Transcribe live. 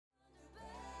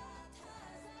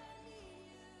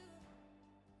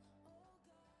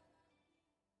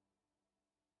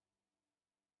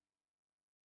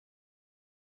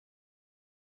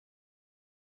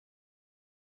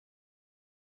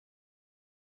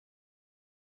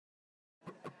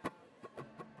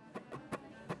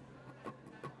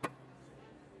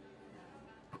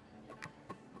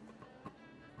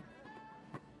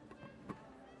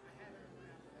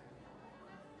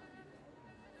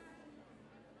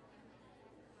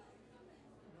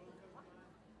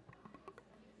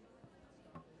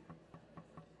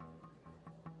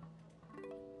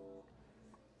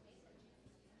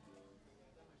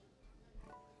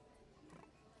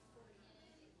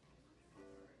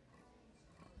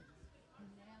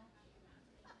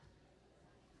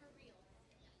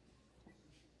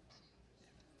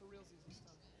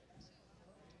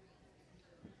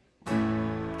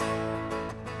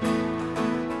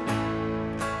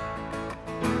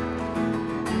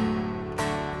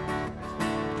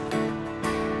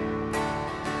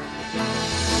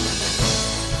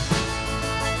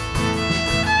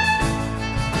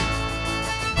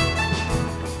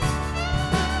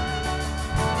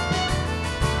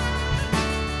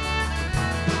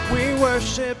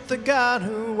worship the God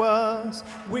who was.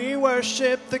 We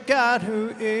worship the God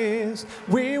who is.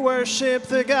 We worship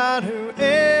the God who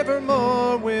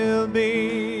evermore will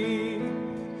be.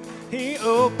 He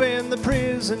opened the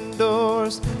prison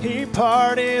doors. He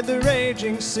parted the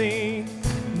raging sea.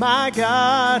 My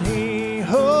God, He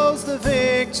holds the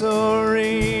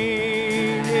victory.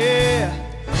 Yeah.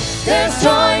 There's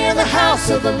joy in the house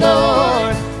of the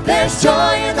Lord. There's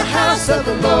joy in the house of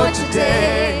the Lord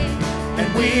today.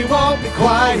 And we won't be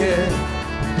quiet.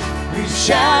 We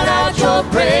shout out your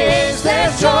praise.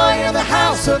 There's joy in the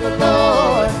house of the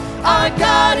Lord. Our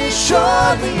God is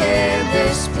surely in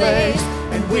this place.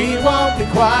 And we won't be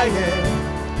quiet.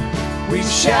 We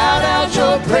shout out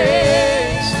your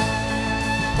praise.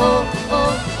 Oh,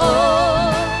 oh,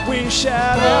 oh. We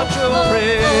shout out your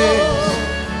praise.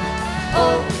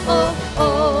 Oh, oh,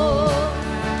 oh.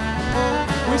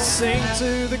 We sing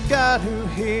to the God who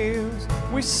heals.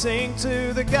 We sing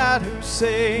to the God who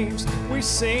saves. We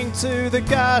sing to the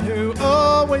God who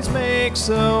always makes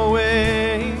a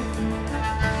way.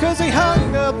 'Cause He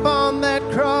hung up on that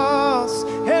cross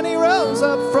and He rose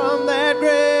up from that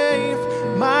grave.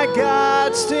 My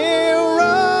God, still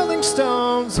rolling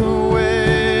stones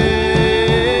away.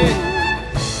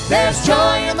 There's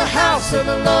joy in the house of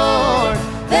the Lord.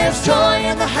 There's joy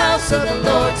in the house of the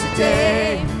Lord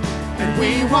today. And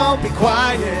we won't be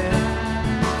quiet.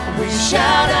 We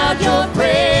shout out your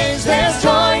praise. There's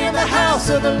joy in the house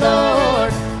of the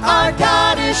Lord. Our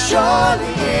God is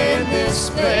surely in this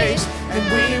place. And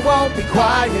we won't be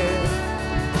quiet.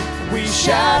 We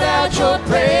shout out your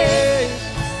praise.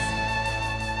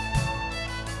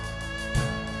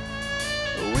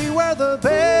 We were the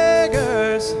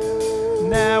beggars,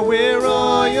 now we're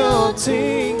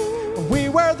royalty. We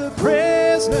were the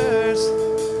prisoners,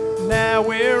 now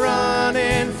we're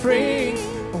running free.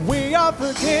 We are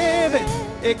forgiven,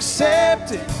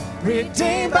 accepted,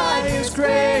 redeemed by His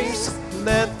grace.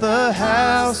 Let the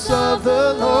house of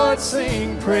the Lord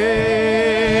sing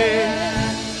praise.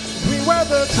 We were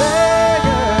the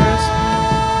beggars,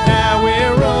 now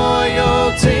we're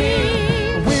royalty.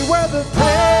 We were the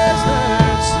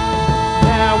prisoners,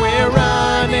 now we're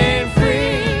running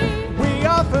free. We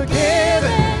are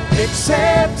forgiven,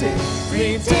 accepted,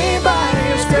 redeemed by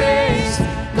His grace.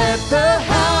 Let the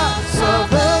house of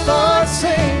the Lord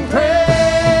sing praise.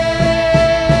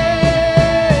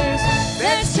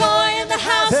 There's joy in the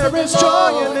house of the Lord. There is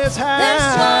joy in this house.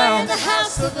 There's joy in the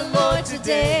house of the Lord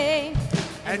today.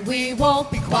 And we won't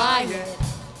be quiet.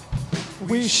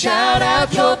 We shout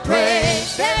out your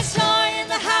praise. There's joy in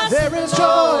the house There of the is joy.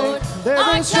 Lord. There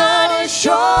Our is God joy is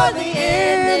surely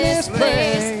in this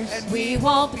place. And we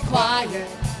won't be quiet.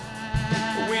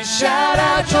 We shout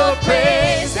out your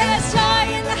praise. There's joy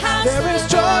in the house of the Lord. There is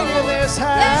joy in this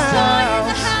house. There's joy in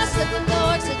the house of the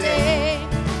Lord today.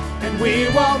 And we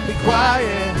won't be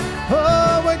quiet.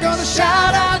 Oh, we're gonna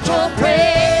shout out your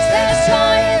praise. There's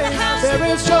joy in the house There of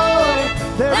is the joy.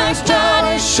 Lord. There Our is God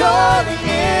joy is surely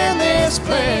in this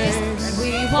place. And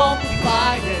we won't be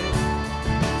quiet.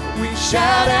 We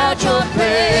shout out your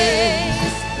praise.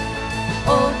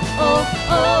 Oh, oh,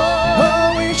 oh.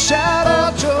 Oh, we shout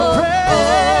out your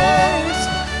praise.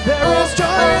 There is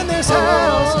joy in this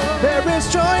house. There is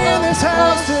joy in this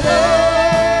house today.